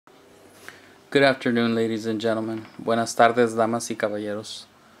Good afternoon, ladies and gentlemen. Buenas tardes, damas y caballeros.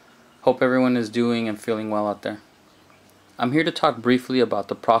 Hope everyone is doing and feeling well out there. I'm here to talk briefly about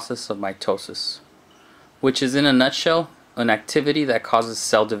the process of mitosis, which is in a nutshell an activity that causes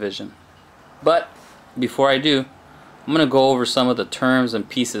cell division. But before I do, I'm going to go over some of the terms and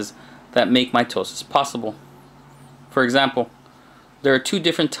pieces that make mitosis possible. For example, there are two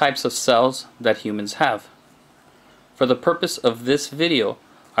different types of cells that humans have. For the purpose of this video,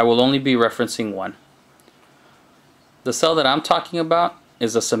 I will only be referencing one. The cell that I'm talking about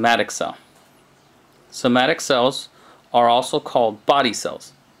is a somatic cell. Somatic cells are also called body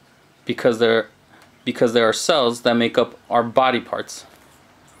cells because there are cells that make up our body parts.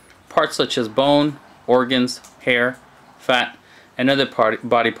 Parts such as bone, organs, hair, fat, and other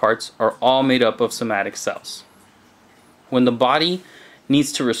body parts are all made up of somatic cells. When the body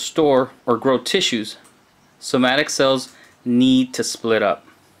needs to restore or grow tissues, somatic cells need to split up.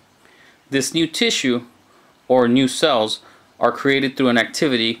 This new tissue, or new cells, are created through an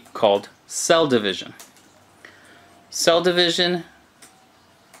activity called cell division. Cell division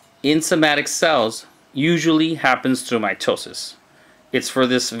in somatic cells usually happens through mitosis. It's for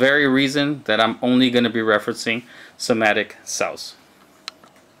this very reason that I'm only going to be referencing somatic cells.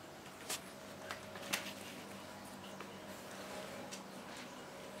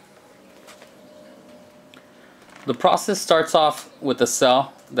 The process starts off with a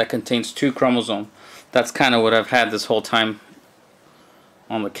cell that contains two chromosomes. That's kind of what I've had this whole time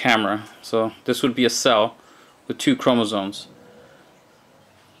on the camera. So this would be a cell with two chromosomes.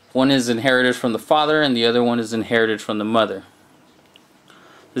 One is inherited from the father and the other one is inherited from the mother.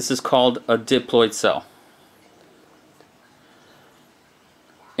 This is called a diploid cell.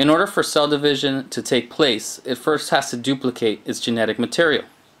 In order for cell division to take place, it first has to duplicate its genetic material.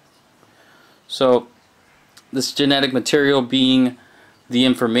 So this genetic material being the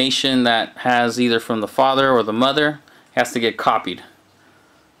information that has either from the father or the mother has to get copied.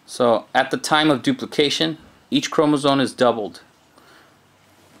 So at the time of duplication, each chromosome is doubled.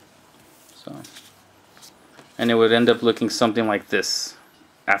 And it would end up looking something like this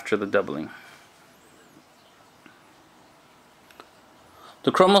after the doubling.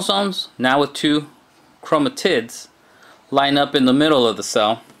 The chromosomes, now with two chromatids, line up in the middle of the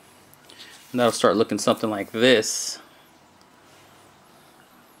cell. And that'll start looking something like this.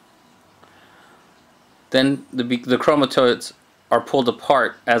 Then the chromatoids are pulled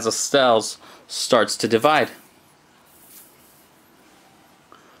apart as the cells starts to divide.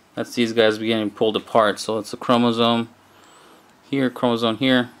 That's these guys getting pulled apart. So it's a chromosome here,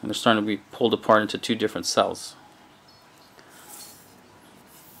 and they're starting to be pulled apart into two different cells.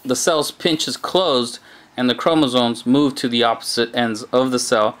 The cell's pinch is closed and the chromosomes move to the opposite ends of the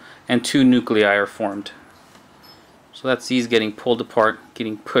cell and two nuclei are formed. So that's these getting pulled apart,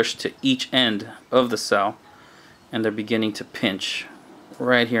 getting pushed to each end of the cell, and they're beginning to pinch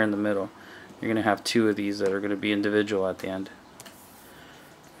right here in the middle. You're going to have two of these that are going to be individual at the end.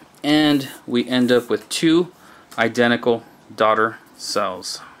 And we end up with two identical daughter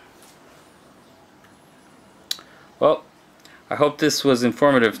cells. Well, I hope this was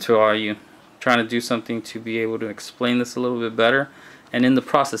informative to all you. I'm trying to do something to be able to explain this a little bit better and in the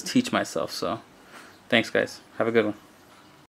process teach myself. So thanks guys, have a good one.